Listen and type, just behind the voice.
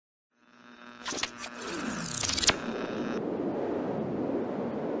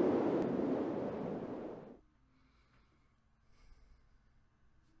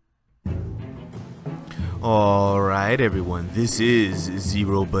Alright everyone, this is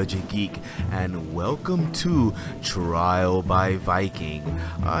Zero Budget Geek and welcome to Trial by Viking.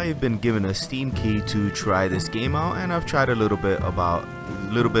 I've been given a Steam key to try this game out and I've tried a little bit of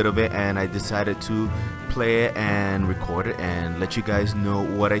it and I decided to play it and record it and let you guys know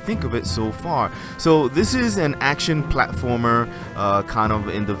what I think of it so far. So this is an action platformer kind of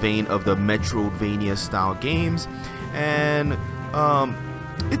in the vein of the Metroidvania style games, and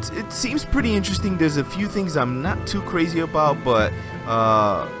it seems pretty interesting. There's a few things I'm not too crazy about, but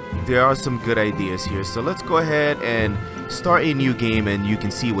there are some good ideas here. So let's go ahead and start a new game and you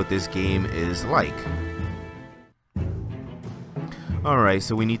can see what this game is like. Alright,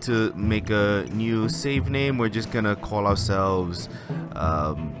 so we need to make a new save name. We're just gonna call ourselves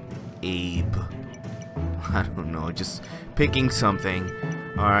Abe. I don't know, just picking something.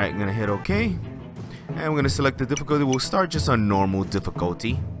 Alright, I'm gonna hit OK. And we're gonna select the difficulty. We'll start just on normal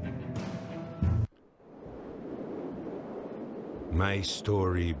difficulty. My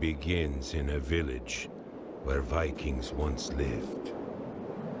story begins in a village where Vikings once lived.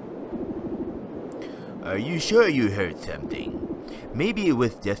 Are you sure you heard something? Maybe it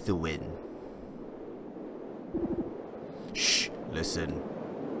was just the wind. Shh, listen.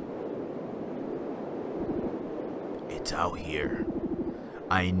 It's out here.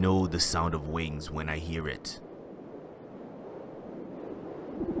 I know the sound of wings when I hear it.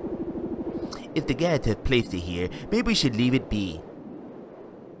 If the guards have placed it here, maybe we should leave it be.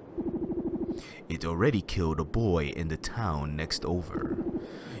 It already killed a boy in the town next over.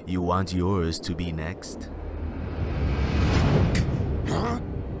 You want yours to be next?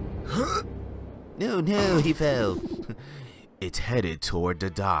 No, he fell. It's headed toward the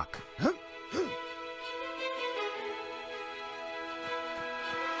dock.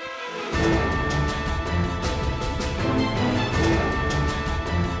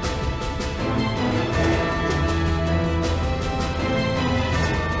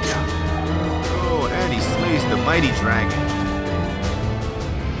 Oh, and he slays the mighty dragon.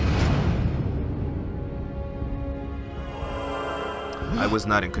 I was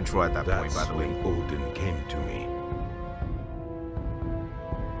not in control at that point, by the way. When Odin came to me.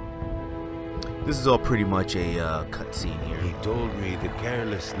 This is all pretty much a cutscene here. He told me the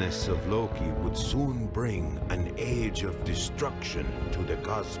carelessness of Loki would soon bring an age of destruction to the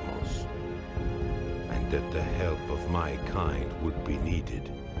cosmos, and that the help of my kind would be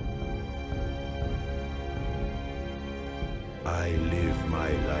needed. I live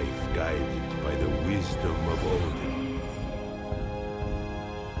my life guided by the wisdom of Odin.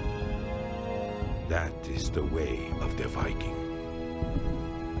 That is the way of the Viking.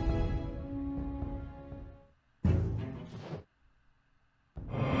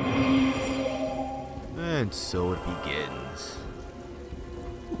 And so it begins.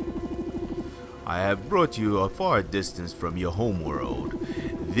 I have brought you a far distance from your homeworld.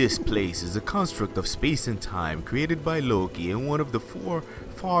 This place is a construct of space and time created by Loki in one of the four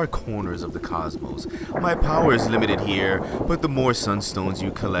far corners of the cosmos. My power is limited here, but the more sunstones you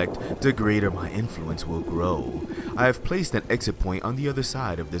collect, the greater my influence will grow. I have placed an exit point on the other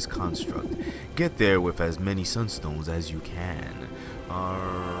side of this construct. Get there with as many sunstones as you can.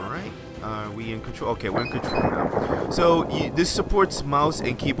 Alright. Are we in control? Okay, we're in control now. So this supports mouse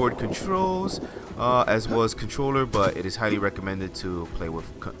and keyboard controls as well as controller, but it is highly recommended to play with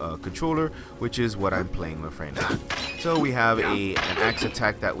controller, which is what I'm playing with right now. So we have an axe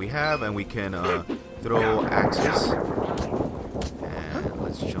attack that we have, and we can throw axes. And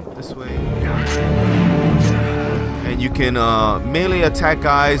let's jump this way. And you can melee attack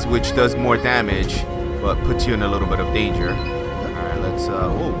guys, which does more damage, but puts you in a little bit of danger. Alright, let's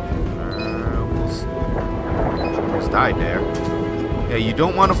almost died there. Yeah, you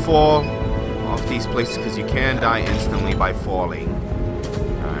don't want to fall off these places because you can die instantly by falling.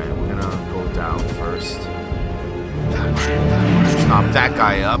 Alright, we're gonna go down first. Chop that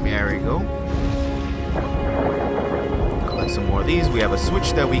guy up. There we go. Collect some more of these. We have a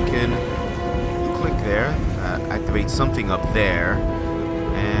switch that we can click there. Activate something up there.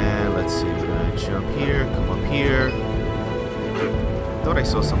 And let's see, we're gonna jump here, come up here. I thought I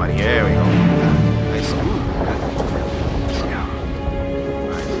saw somebody. There we go. Nice.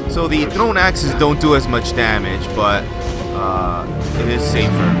 Right. So the thrown axes don't do as much damage, but it is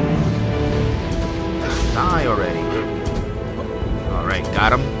safer. Die already. Alright,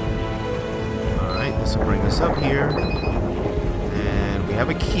 got him. Alright, this will bring us up here. And we have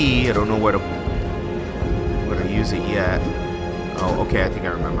a key. I don't know where to use it yet. Oh, okay, I think I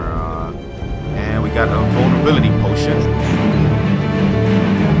remember. And we got a vulnerability potion.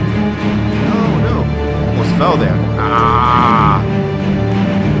 Oh no, almost fell there. Ah!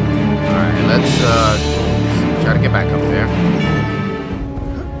 Alright, let's Try to get back up there.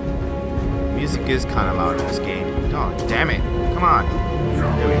 Music is kind of loud in this game. Oh, damn it. Come on.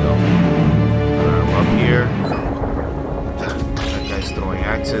 There we go. We're up here. That guy's throwing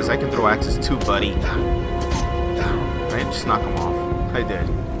axes. I can throw axes too, buddy. Right? Just knock him off. I did.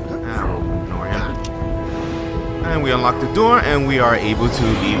 We'll ignore him. And we unlock the door, and we are able to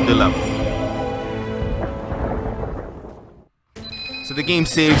leave the level. So the game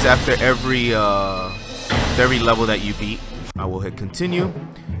saves after every level that you beat. I will hit continue,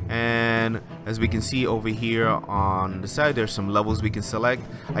 and as we can see over here on the side, there's some levels we can select.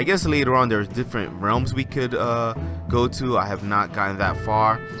 I guess later on there's different realms we could go to. I have not gotten that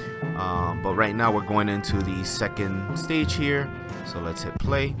far, but right now we're going into the second stage here. So let's hit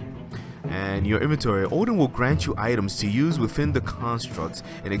play. And your inventory, Odin will grant you items to use within the constructs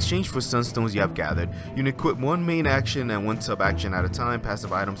in exchange for sunstones you have gathered. You can equip one main action and one sub action at a time.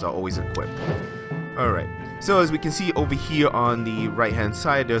 Passive items are always equipped. Alright, so as we can see over here on the right hand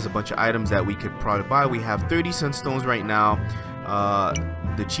side, there's a bunch of items that we could probably buy. We have 30 sunstones right now.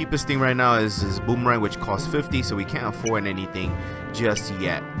 The cheapest thing right now is boomerang, which costs 50, so we can't afford anything just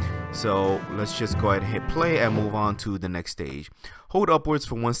yet. So let's just go ahead and hit play and move on to the next stage. Hold upwards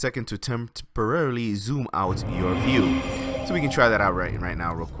for 1 second to temporarily zoom out your view. So we can try that out right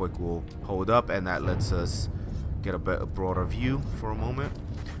now real quick. We'll hold up, and that lets us get a broader view for a moment.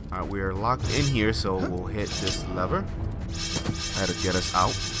 Alright, we're locked in here, so we'll hit this lever. That'll get us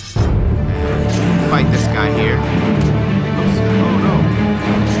out. And fight this guy here. Oh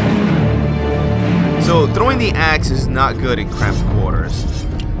no. So throwing the axe is not good in cramped quarters.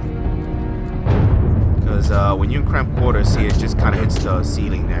 Because when you're in cramped quarters, see, it just kind of hits the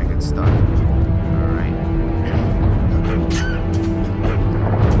ceiling there and gets stuck. Alright.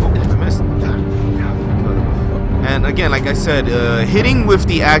 Oh, I missed. And again, like I said, hitting with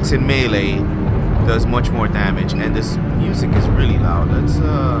the axe in melee does much more damage. And this music is really loud. We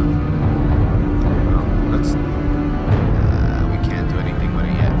can't do anything with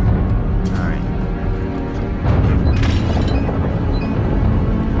it yet. Alright.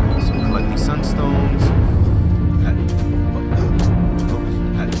 So collect these sunstones.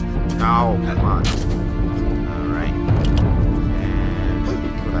 Ow, come on. Alright. And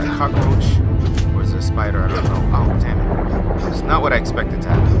kill that cockroach. Or is it a spider? I don't know. Oh, damn it. It's not what I expected to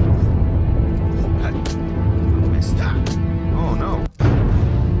happen. I missed that. Oh, no.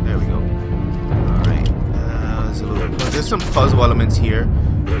 There we go. Alright. There's some puzzle elements here.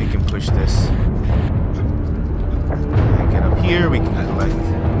 We can push this. And get up here. We can collect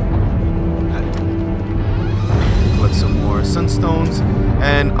some more sunstones,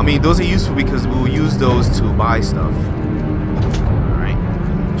 and I mean those are useful because we'll use those to buy stuff. Alright,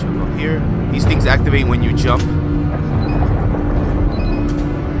 jump up here. These things activate when you jump.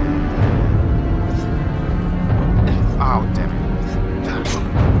 Oh, damn it.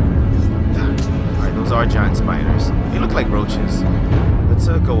 Alright, those are giant spiders. They look like roaches. Let's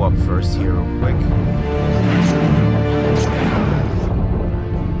go up first here real quick.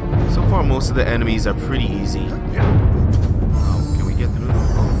 So far, most of the enemies are pretty easy. Can we get through?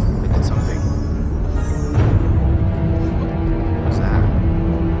 Oh, I did something. What's that?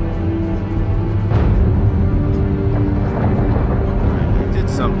 I did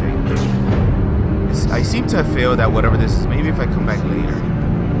something. I seem to have failed at whatever this is. Maybe if I come back later.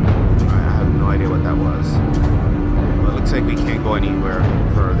 I have no idea what that was. But it looks like we can't go anywhere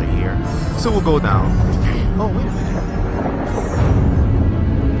further here. So we'll go down. Oh, wait a minute.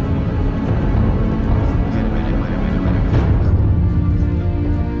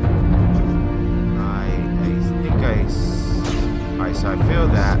 So I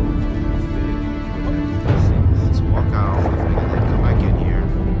failed that. Let's walk out and then come back in here.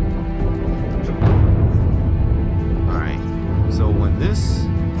 Alright. So when this...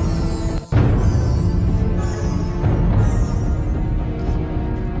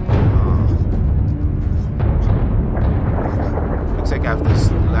 looks like I have to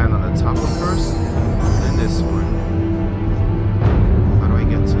land on the top one first. Then this one. How do I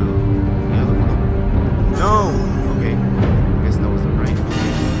get to the other one? No! Okay.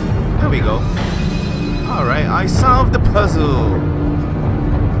 There we go. Alright, I solved the puzzle.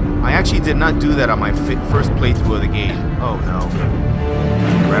 I actually did not do that on my first playthrough of the game. Oh no.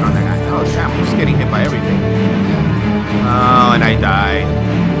 Right on that guy. Oh damn, I'm just getting hit by everything. Oh, and I died.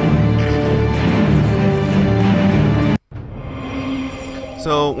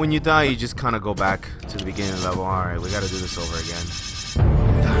 So when you die, you just kind of go back to the beginning of the level. Alright, we gotta do this over again.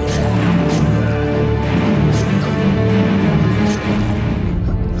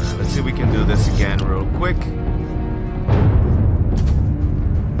 Let's see if we can do this again real quick.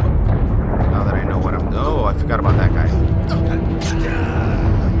 Now that I know what I'm... Oh, I forgot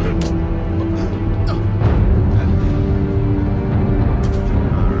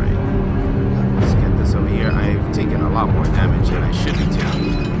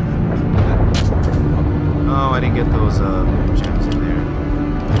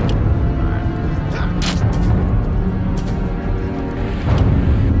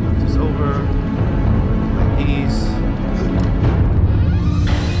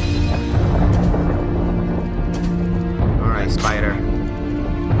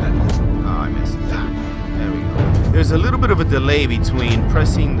there's a little bit of a delay between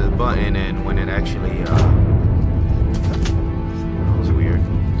pressing the button and when it actually that was weird.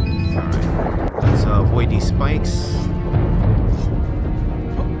 Alright, let's avoid these spikes.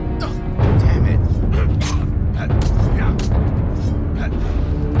 Damn it.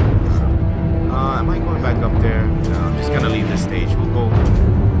 Am I going back up there? No, I'm just gonna leave this stage. We'll go.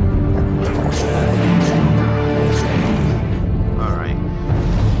 Alright.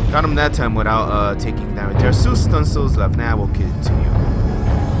 Got him that time without taking damage. There are still stun souls left. Now we'll continue.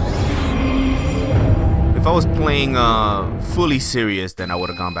 If I was playing fully serious, then I would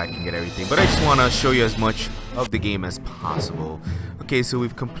have gone back and get everything. But I just want to show you as much of the game as possible. Okay, so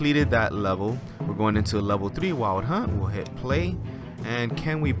we've completed that level. We're going into level 3, Wild Hunt. We'll hit play. And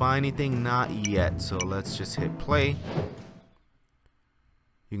can we buy anything? Not yet. So let's just hit play.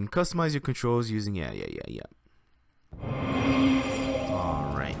 You can customize your controls using yeah.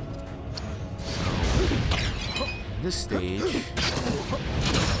 Alright. So in this stage.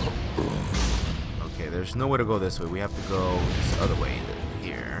 Okay, there's nowhere to go this way. We have to go this other way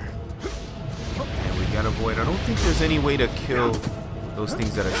here. And we gotta avoid. I don't think there's any way to kill those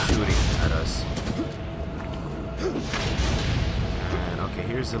things that are shooting at us. Okay,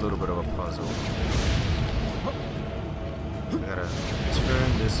 here's a little bit of a puzzle. I gotta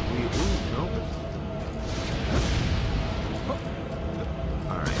turn this wheel. Ooh, nope.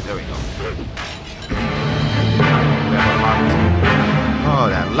 Alright, there we go. We have a locked. Oh,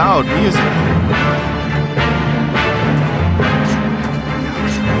 that loud music.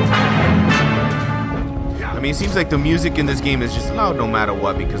 I mean, it seems like the music in this game is just loud no matter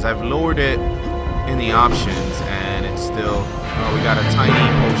what, because I've lowered it in the options and it's still. Oh, we got a tiny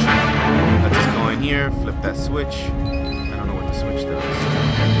potion. Let's just go in here, flip that switch. I don't know what the switch does.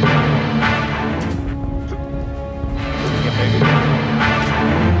 Yeah, baby.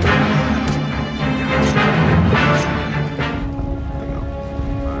 There we go.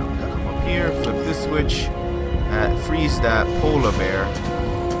 Alright, we're gonna come up here, flip this switch, freeze that polar bear.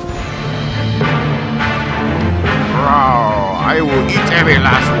 I will eat every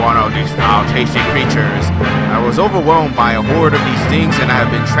last one of these foul-tasting creatures. I was overwhelmed by a horde of these things, and I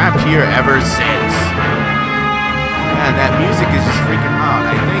have been trapped here ever since. Man, that music is just freaking loud.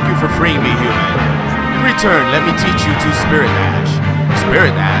 I thank you for freeing me, human. In return, let me teach you to Spirit Dash.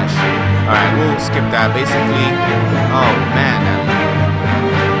 Spirit Dash? Alright, we'll skip that. Basically, oh man.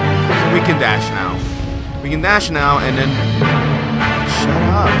 So we can dash now. We can dash now, and then... Shut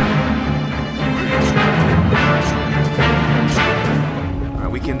up.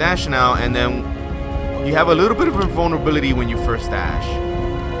 We can dash now, and then you have a little bit of invulnerability when you first dash.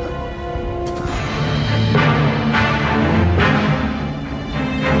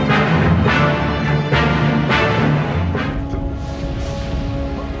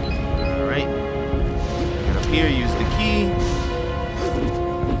 Alright. Get up here, use the key.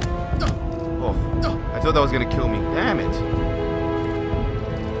 Oh, I thought that was gonna kill me. Damn it.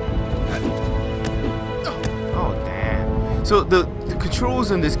 Oh, damn. So the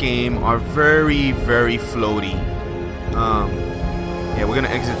controls in this game are very, very floaty. Yeah, we're gonna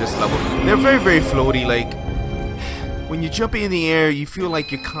exit this level. They're very, very floaty. Like, when you jump in the air, you feel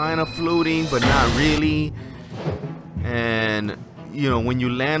like you're kind of floating, but not really. And, you know, when you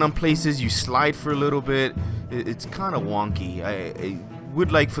land on places, you slide for a little bit. It's kind of wonky. I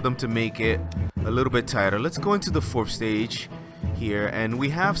would like for them to make it a little bit tighter. Let's go into the 4th stage here, and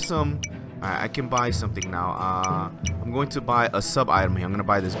we have some... I can buy something now. I'm going to buy a sub item here. I'm going to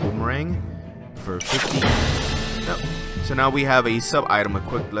buy this boomerang for 50. Yep. So now we have a sub item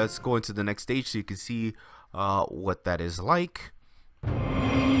equipped. Let's go into the next stage so you can see what that is like.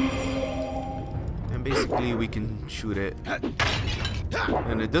 And basically we can shoot it.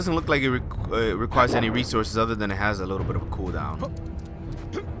 And it doesn't look like it requires any resources other than it has a little bit of a cooldown.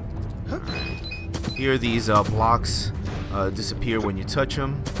 Alright. Here these blocks disappear when you touch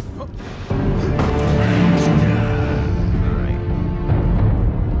them.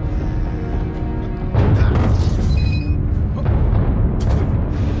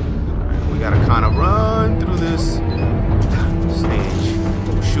 We gotta kind of run through this stage.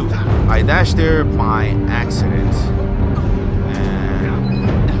 Oh shoot, I dashed there by accident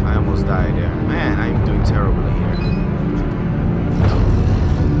and I almost died there. Man, I'm doing terribly here.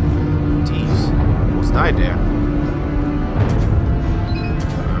 Jeez, almost died there.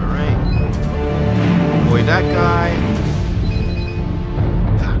 Avoid that guy.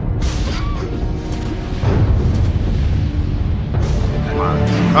 Come on,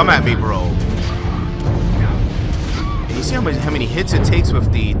 come at me, bro. And you see how many hits it takes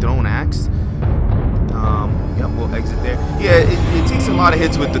with the thrown axe? Yep, we'll exit there. Yeah, it takes a lot of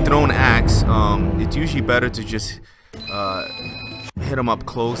hits with the thrown axe. It's usually better to just hit him up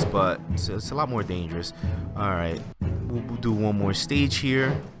close, but it's a lot more dangerous. Alright, we'll do one more stage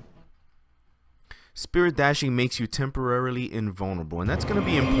here. Spirit dashing makes you temporarily invulnerable, and that's going to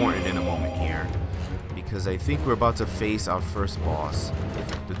be important in a moment here, because I think we're about to face our first boss.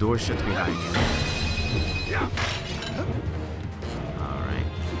 The door shuts behind you. Alright.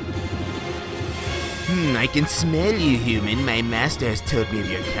 I can smell you, human. My master has told me of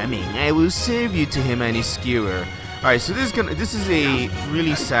your coming. I will serve you to him and his skewer. Alright, so this is a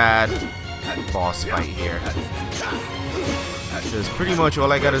really sad boss fight here. Because pretty much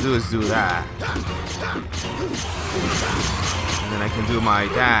all I gotta do is do that. And then I can do my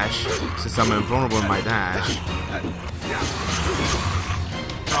dash, since I'm invulnerable in my dash.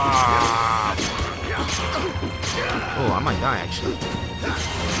 Oh, I might die actually.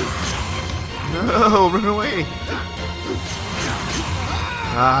 No, run away.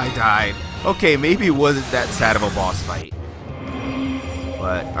 I died. Okay, maybe it wasn't that sad of a boss fight.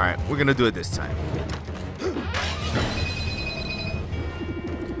 But, alright, we're gonna do it this time.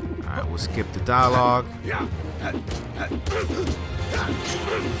 Alright, we'll skip the dialogue.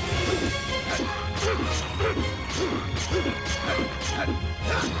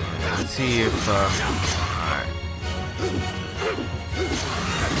 Let's see if, alright.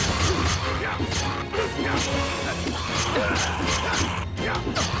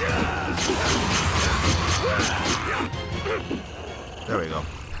 There we go.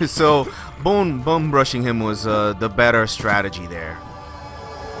 So, bone brushing him was the better strategy there.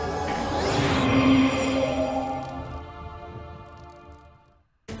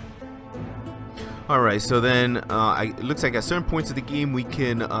 Alright, so then it looks like at certain points of the game we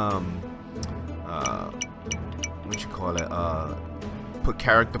can what you call it, put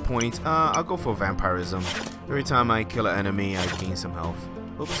character points. I'll go for vampirism. Every time I kill an enemy I gain some health.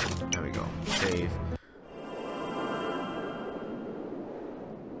 Oops, there we go. Save.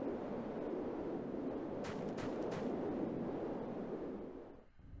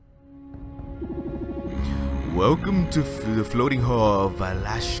 Welcome to the floating hall of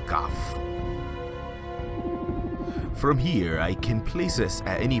Valashkov. From here, I can place us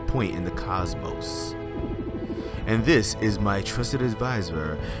at any point in the cosmos. And this is my trusted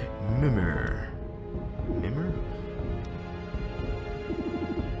advisor, Mimir. Mimir?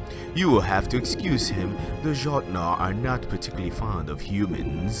 You will have to excuse him. The Jotnar are not particularly fond of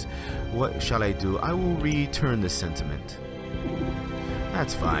humans. What shall I do? I will return the sentiment.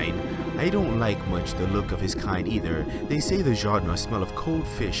 That's fine. I don't like much the look of his kind either. They say the Jotnar smell of cold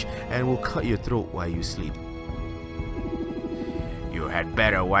fish and will cut your throat while you sleep. You had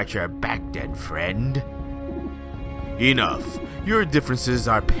better watch your back then, friend. Enough. Your differences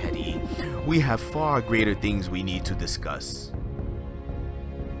are petty. We have far greater things we need to discuss.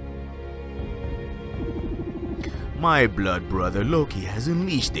 My blood brother Loki has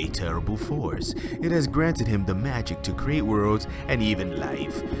unleashed a terrible force. It has granted him the magic to create worlds and even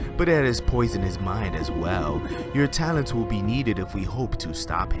life, but it has poisoned his mind as well. Your talents will be needed if we hope to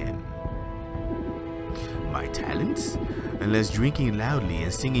stop him. My talents? Unless drinking loudly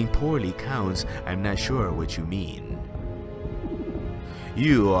and singing poorly counts, I'm not sure what you mean.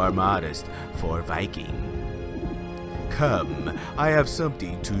 You are modest for Viking. Come, I have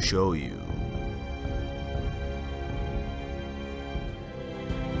something to show you.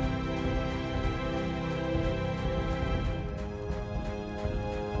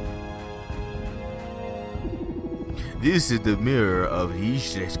 This is the mirror of I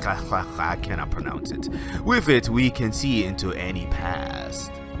cannot pronounce it. With it, we can see into any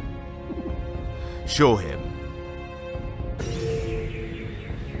past. Show him.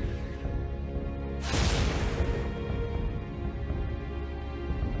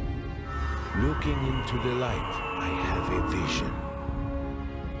 Looking into the light, I have a vision.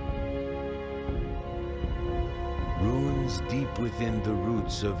 Runes deep within the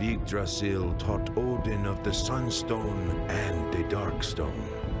roots of Yggdrasil taught Odin of the Sunstone and the Darkstone.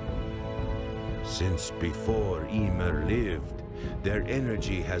 Since before Ymir lived, their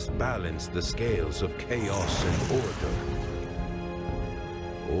energy has balanced the scales of chaos and order.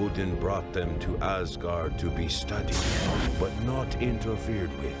 Odin brought them to Asgard to be studied, but not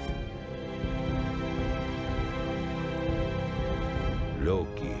interfered with.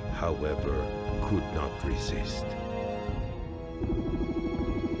 Loki, however, could not resist.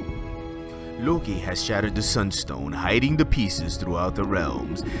 Loki has shattered the Sunstone, hiding the pieces throughout the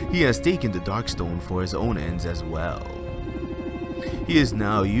realms. He has taken the Darkstone for his own ends as well. He is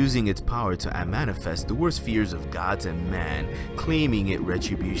now using its power to manifest the worst fears of gods and man, claiming it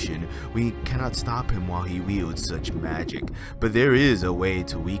retribution. We cannot stop him while he wields such magic, but there is a way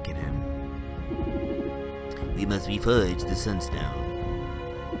to weaken him. We must reforge the Sunstone.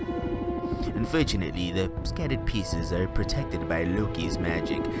 Unfortunately, the scattered pieces are protected by Loki's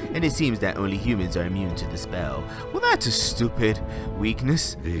magic, and it seems that only humans are immune to the spell. Well, that's a stupid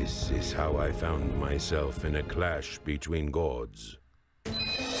weakness. This is how I found myself in a clash between gods.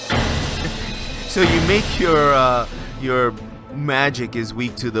 So you make your magic is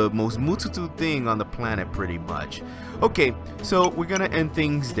weak to the most multitude thing on the planet, pretty much. Okay, so we're gonna end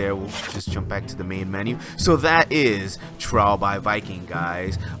things there. We'll just jump back to the main menu. So that is Trial by Viking,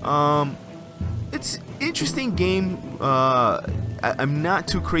 guys. It's interesting game. I'm not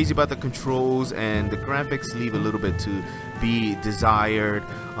too crazy about the controls, and the graphics leave a little bit to be desired.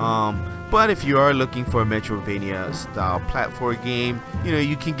 But if you are looking for a Metroidvania style platform game, you know,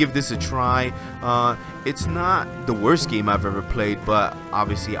 you can give this a try. It's not the worst game I've ever played, but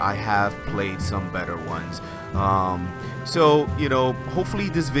obviously I have played some better ones. So, you know, hopefully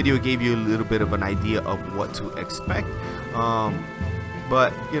this video gave you a little bit of an idea of what to expect.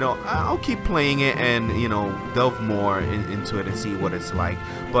 But, you know, I'll keep playing it and, you know, delve more into it and see what it's like.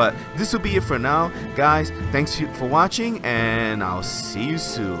 But this will be it for now. Guys, thanks for watching, and I'll see you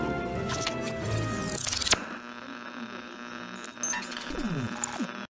soon.